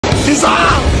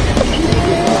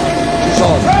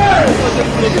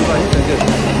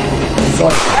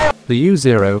The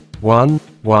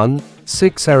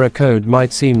U0116 error code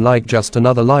might seem like just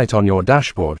another light on your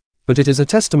dashboard, but it is a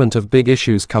testament of big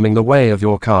issues coming the way of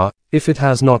your car, if it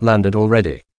has not landed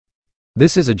already.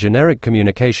 This is a generic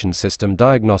communication system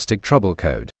diagnostic trouble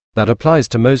code that applies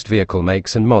to most vehicle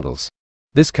makes and models.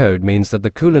 This code means that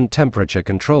the coolant temperature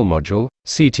control module,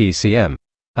 CTCM,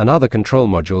 and other control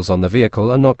modules on the vehicle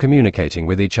are not communicating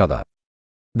with each other.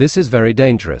 This is very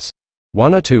dangerous.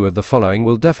 One or two of the following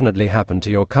will definitely happen to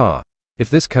your car if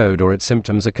this code or its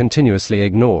symptoms are continuously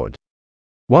ignored.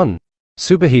 1.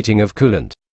 Superheating of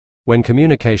coolant. When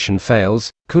communication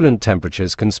fails, coolant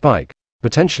temperatures can spike,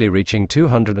 potentially reaching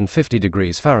 250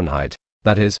 degrees Fahrenheit,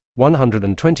 that is,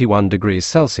 121 degrees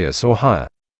Celsius or higher.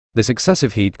 This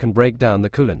excessive heat can break down the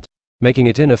coolant, making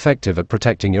it ineffective at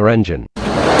protecting your engine.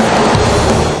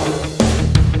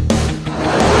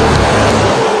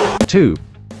 2.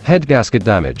 Head gasket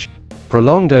damage.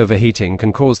 Prolonged overheating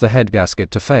can cause the head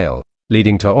gasket to fail,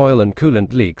 leading to oil and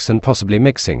coolant leaks and possibly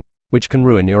mixing, which can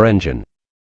ruin your engine.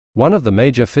 One of the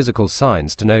major physical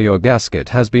signs to know your gasket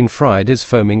has been fried is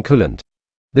foaming coolant.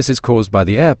 This is caused by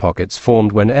the air pockets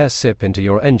formed when air seep into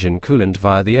your engine coolant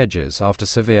via the edges after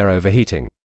severe overheating.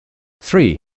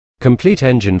 3. Complete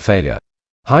engine failure.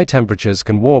 High temperatures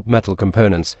can warp metal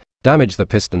components, damage the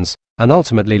pistons, and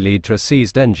ultimately lead to a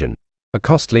seized engine, a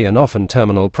costly and often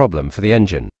terminal problem for the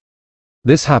engine.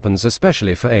 This happens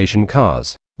especially for Asian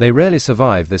cars. They rarely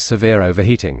survive this severe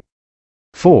overheating.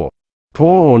 4.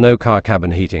 Poor or no car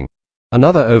cabin heating.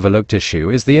 Another overlooked issue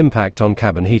is the impact on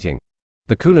cabin heating.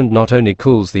 The coolant not only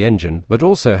cools the engine but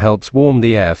also helps warm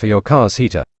the air for your car's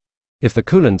heater. If the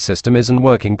coolant system isn't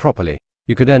working properly,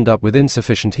 you could end up with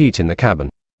insufficient heat in the cabin,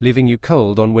 leaving you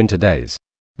cold on winter days.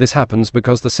 This happens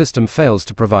because the system fails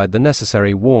to provide the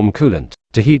necessary warm coolant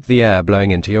to heat the air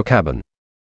blowing into your cabin.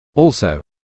 Also,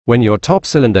 when your top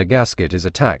cylinder gasket is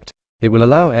attacked, it will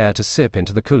allow air to seep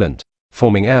into the coolant,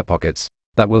 forming air pockets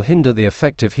that will hinder the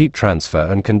effective heat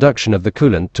transfer and conduction of the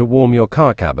coolant to warm your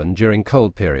car cabin during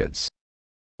cold periods.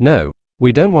 No,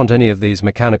 we don't want any of these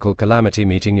mechanical calamity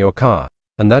meeting your car,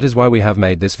 and that is why we have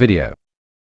made this video.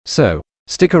 So,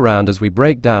 stick around as we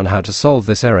break down how to solve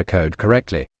this error code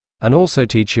correctly, and also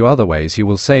teach you other ways you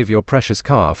will save your precious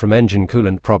car from engine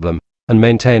coolant problem, and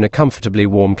maintain a comfortably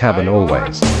warm cabin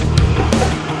always.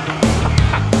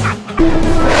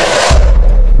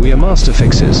 We are Master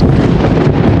Fixes.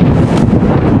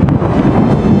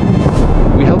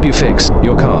 We help you fix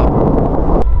your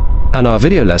car. And our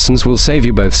video lessons will save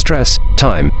you both stress,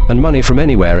 time, and money from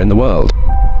anywhere in the world.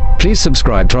 Please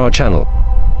subscribe to our channel.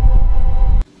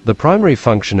 The primary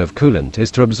function of coolant is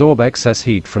to absorb excess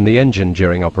heat from the engine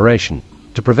during operation,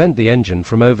 to prevent the engine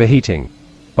from overheating.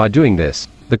 By doing this,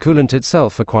 the coolant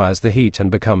itself acquires the heat and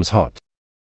becomes hot.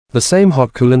 The same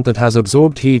hot coolant that has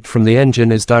absorbed heat from the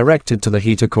engine is directed to the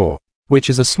heater core, which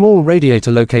is a small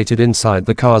radiator located inside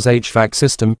the car's HVAC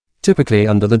system, typically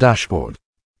under the dashboard.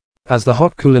 As the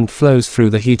hot coolant flows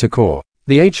through the heater core,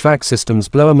 the HVAC system's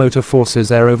blower motor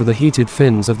forces air over the heated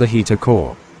fins of the heater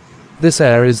core. This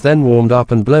air is then warmed up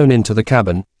and blown into the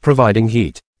cabin, providing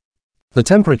heat. The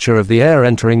temperature of the air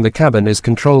entering the cabin is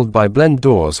controlled by blend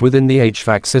doors within the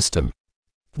HVAC system.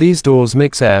 These doors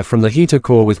mix air from the heater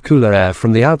core with cooler air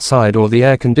from the outside or the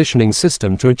air conditioning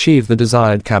system to achieve the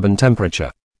desired cabin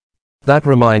temperature. That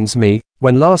reminds me,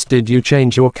 when last did you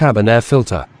change your cabin air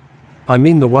filter? I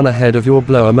mean the one ahead of your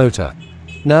blower motor.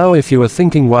 Now if you are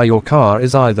thinking why your car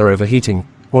is either overheating,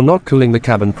 or not cooling the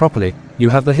cabin properly, you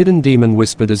have the hidden demon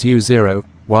whispered as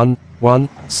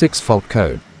U0116 fault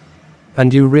code.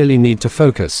 And you really need to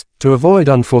focus, to avoid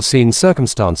unforeseen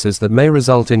circumstances that may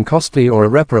result in costly or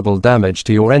irreparable damage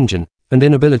to your engine, and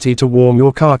inability to warm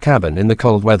your car cabin in the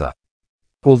cold weather.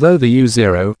 Although the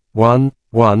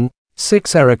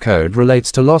U0116 error code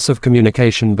relates to loss of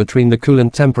communication between the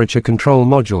coolant temperature control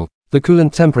module, the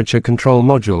coolant temperature control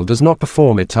module does not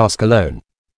perform its task alone.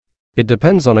 It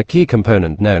depends on a key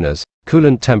component known as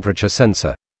coolant temperature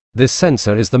sensor. This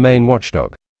sensor is the main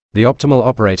watchdog. The optimal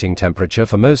operating temperature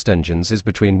for most engines is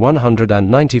between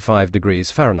 195 degrees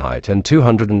Fahrenheit and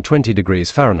 220 degrees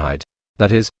Fahrenheit,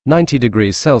 that is, 90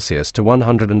 degrees Celsius to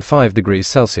 105 degrees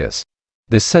Celsius.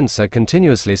 This sensor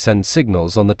continuously sends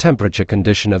signals on the temperature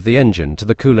condition of the engine to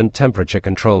the coolant temperature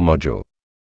control module.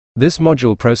 This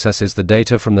module processes the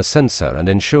data from the sensor and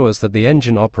ensures that the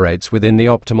engine operates within the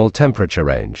optimal temperature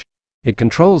range. It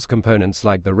controls components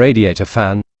like the radiator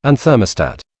fan and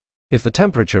thermostat. If the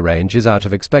temperature range is out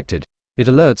of expected, it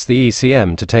alerts the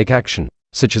ECM to take action,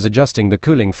 such as adjusting the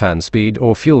cooling fan speed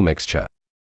or fuel mixture.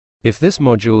 If this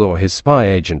module or his spy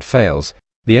agent fails,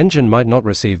 the engine might not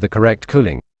receive the correct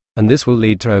cooling, and this will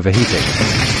lead to overheating.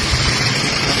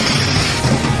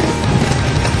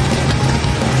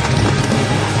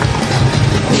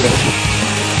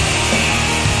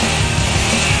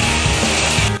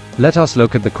 Let us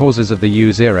look at the causes of the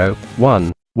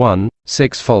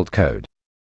U0116 fault code.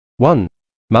 1.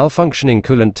 Malfunctioning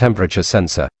coolant temperature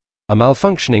sensor. A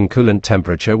malfunctioning coolant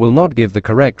temperature will not give the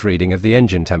correct reading of the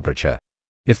engine temperature.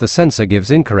 If the sensor gives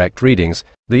incorrect readings,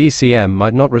 the ECM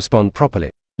might not respond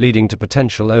properly, leading to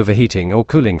potential overheating or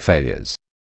cooling failures.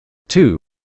 2.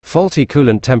 Faulty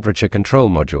coolant temperature control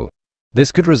module.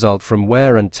 This could result from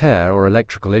wear and tear or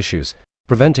electrical issues,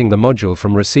 preventing the module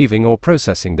from receiving or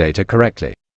processing data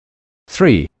correctly.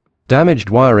 3. Damaged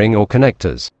wiring or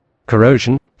connectors.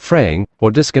 Corrosion, fraying,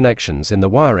 or disconnections in the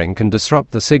wiring can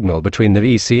disrupt the signal between the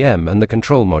ECM and the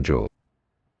control module.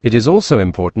 It is also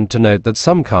important to note that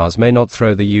some cars may not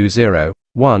throw the U0116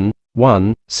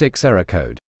 error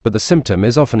code, but the symptom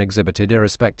is often exhibited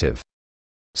irrespective.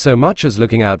 So much as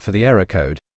looking out for the error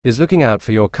code is looking out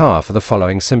for your car for the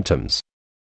following symptoms.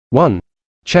 1.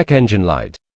 Check engine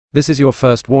light. This is your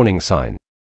first warning sign.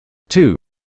 2.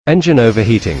 Engine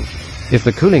overheating. If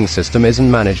the cooling system isn't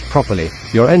managed properly,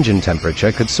 your engine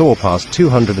temperature could soar past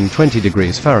 220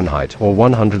 degrees Fahrenheit or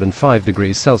 105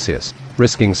 degrees Celsius,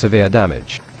 risking severe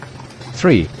damage.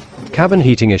 3. Cabin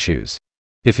heating issues.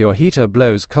 If your heater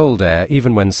blows cold air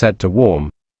even when set to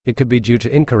warm, it could be due to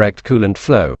incorrect coolant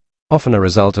flow, often a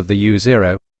result of the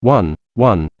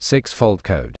U0116 fault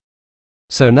code.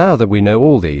 So now that we know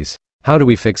all these, how do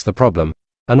we fix the problem,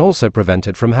 and also prevent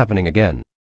it from happening again?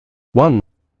 1.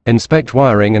 Inspect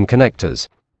wiring and connectors.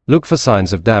 Look for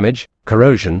signs of damage,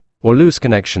 corrosion, or loose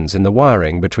connections in the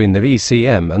wiring between the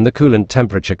ECM and the coolant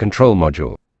temperature control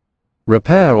module.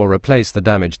 Repair or replace the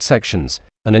damaged sections,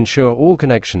 and ensure all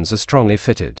connections are strongly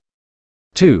fitted.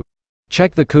 2.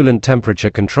 Check the coolant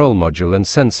temperature control module and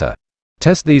sensor.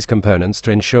 Test these components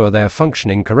to ensure they are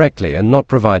functioning correctly and not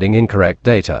providing incorrect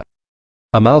data.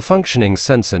 A malfunctioning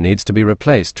sensor needs to be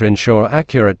replaced to ensure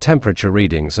accurate temperature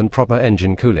readings and proper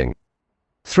engine cooling.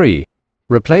 3.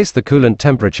 Replace the coolant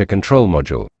temperature control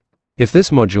module. If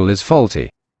this module is faulty,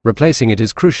 replacing it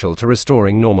is crucial to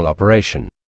restoring normal operation.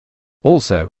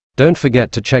 Also, don't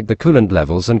forget to check the coolant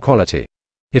levels and quality.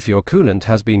 If your coolant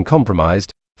has been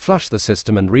compromised, flush the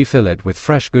system and refill it with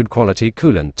fresh good quality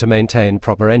coolant to maintain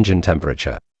proper engine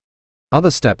temperature.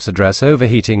 Other steps address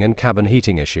overheating and cabin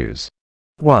heating issues.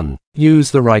 1.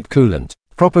 Use the right coolant.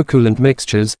 Proper coolant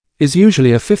mixtures is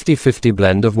usually a 50-50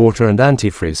 blend of water and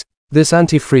antifreeze. This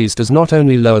antifreeze does not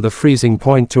only lower the freezing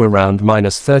point to around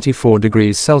 -34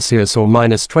 degrees Celsius or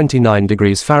 -29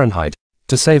 degrees Fahrenheit,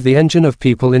 to save the engine of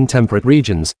people in temperate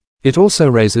regions, it also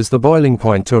raises the boiling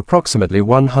point to approximately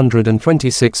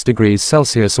 126 degrees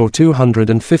Celsius or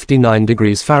 259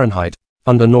 degrees Fahrenheit,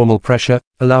 under normal pressure,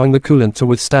 allowing the coolant to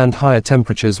withstand higher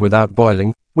temperatures without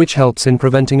boiling, which helps in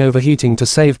preventing overheating to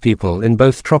save people in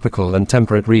both tropical and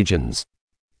temperate regions.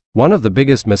 One of the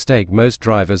biggest mistakes most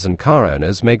drivers and car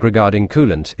owners make regarding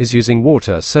coolant is using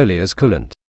water solely as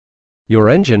coolant. Your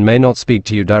engine may not speak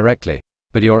to you directly,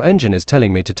 but your engine is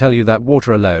telling me to tell you that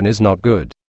water alone is not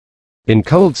good. In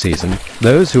cold season,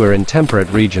 those who are in temperate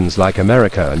regions like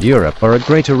America and Europe are at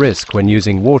greater risk when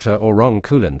using water or wrong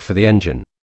coolant for the engine.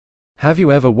 Have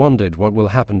you ever wondered what will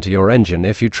happen to your engine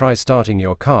if you try starting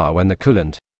your car when the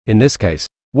coolant, in this case,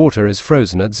 water, is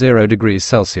frozen at 0 degrees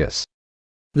Celsius?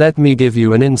 Let me give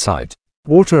you an insight.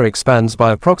 Water expands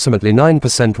by approximately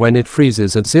 9% when it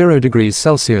freezes at 0 degrees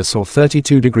Celsius or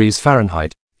 32 degrees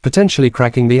Fahrenheit, potentially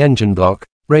cracking the engine block,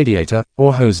 radiator,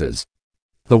 or hoses.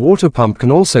 The water pump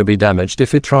can also be damaged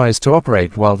if it tries to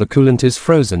operate while the coolant is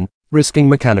frozen, risking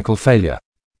mechanical failure.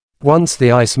 Once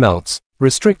the ice melts,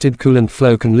 restricted coolant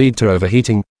flow can lead to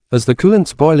overheating, as the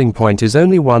coolant's boiling point is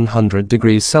only 100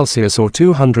 degrees Celsius or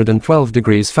 212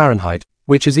 degrees Fahrenheit,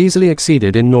 which is easily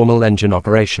exceeded in normal engine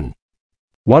operation.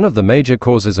 One of the major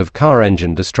causes of car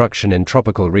engine destruction in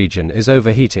tropical region is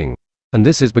overheating, and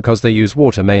this is because they use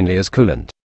water mainly as coolant.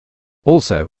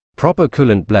 Also, proper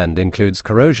coolant blend includes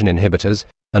corrosion inhibitors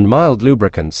and mild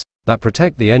lubricants that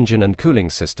protect the engine and cooling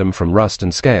system from rust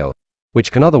and scale,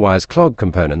 which can otherwise clog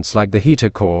components like the heater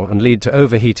core and lead to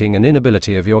overheating and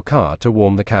inability of your car to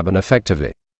warm the cabin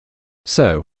effectively.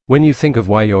 So, when you think of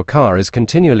why your car is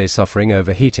continually suffering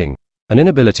overheating, an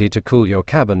inability to cool your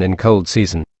cabin in cold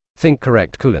season, think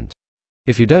correct coolant.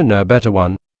 If you don't know a better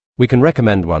one, we can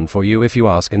recommend one for you if you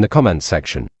ask in the comments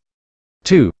section.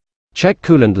 2. Check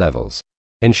coolant levels.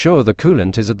 Ensure the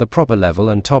coolant is at the proper level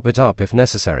and top it up if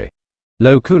necessary.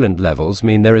 Low coolant levels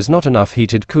mean there is not enough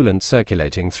heated coolant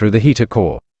circulating through the heater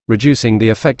core, reducing the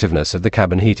effectiveness of the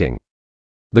cabin heating.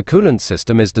 The coolant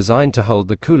system is designed to hold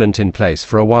the coolant in place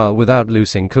for a while without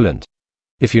losing coolant.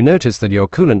 If you notice that your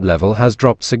coolant level has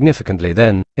dropped significantly,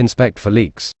 then inspect for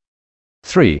leaks.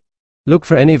 3. Look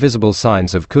for any visible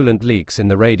signs of coolant leaks in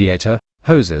the radiator,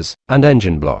 hoses, and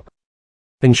engine block.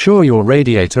 Ensure your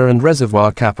radiator and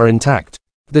reservoir cap are intact.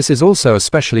 This is also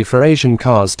especially for Asian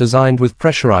cars designed with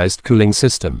pressurized cooling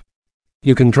system.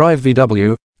 You can drive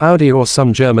VW, Audi or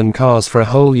some German cars for a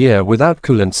whole year without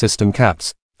coolant system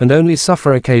caps, and only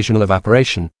suffer occasional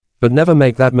evaporation, but never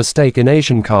make that mistake in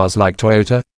Asian cars like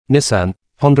Toyota, Nissan,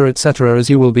 Honda etc.,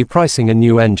 as you will be pricing a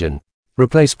new engine.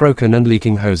 Replace broken and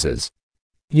leaking hoses.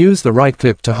 Use the right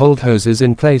clip to hold hoses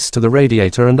in place to the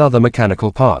radiator and other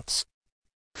mechanical parts.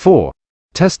 4.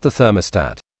 Test the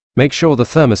thermostat. Make sure the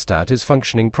thermostat is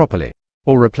functioning properly,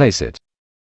 or replace it.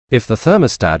 If the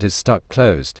thermostat is stuck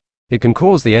closed, it can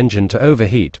cause the engine to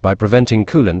overheat by preventing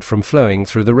coolant from flowing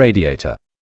through the radiator.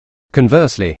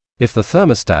 Conversely, if the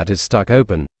thermostat is stuck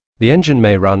open, the engine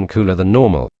may run cooler than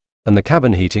normal, and the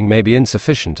cabin heating may be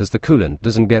insufficient as the coolant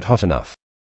doesn't get hot enough.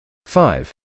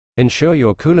 5. Ensure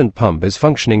your coolant pump is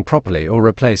functioning properly or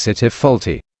replace it if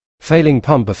faulty. Failing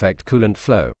pump affect coolant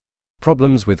flow.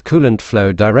 Problems with coolant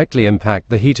flow directly impact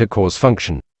the heater core's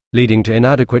function, leading to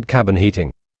inadequate cabin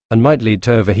heating, and might lead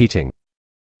to overheating.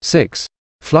 6.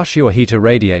 Flush your heater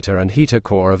radiator and heater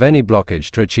core of any blockage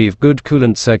to achieve good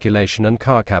coolant circulation and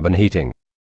car cabin heating.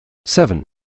 7.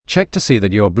 Check to see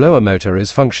that your blower motor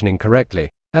is functioning correctly,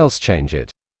 else change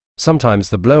it. Sometimes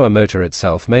the blower motor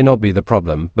itself may not be the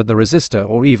problem, but the resistor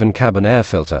or even cabin air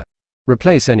filter.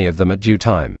 Replace any of them at due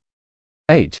time.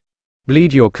 8.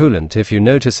 Bleed your coolant if you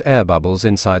notice air bubbles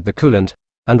inside the coolant,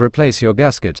 and replace your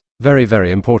gasket,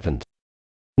 very important.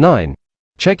 9.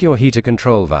 Check your heater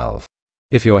control valve.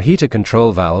 If your heater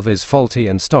control valve is faulty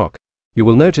and stock, you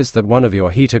will notice that one of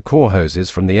your heater core hoses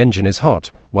from the engine is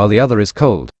hot, while the other is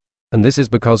cold, and this is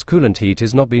because coolant heat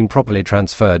is not being properly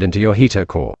transferred into your heater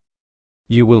core.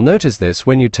 You will notice this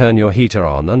when you turn your heater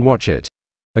on and watch it.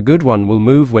 A good one will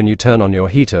move when you turn on your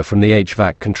heater from the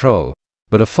HVAC control,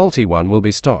 but a faulty one will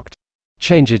be stocked.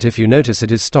 Change it if you notice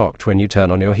it is stocked when you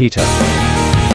turn on your heater.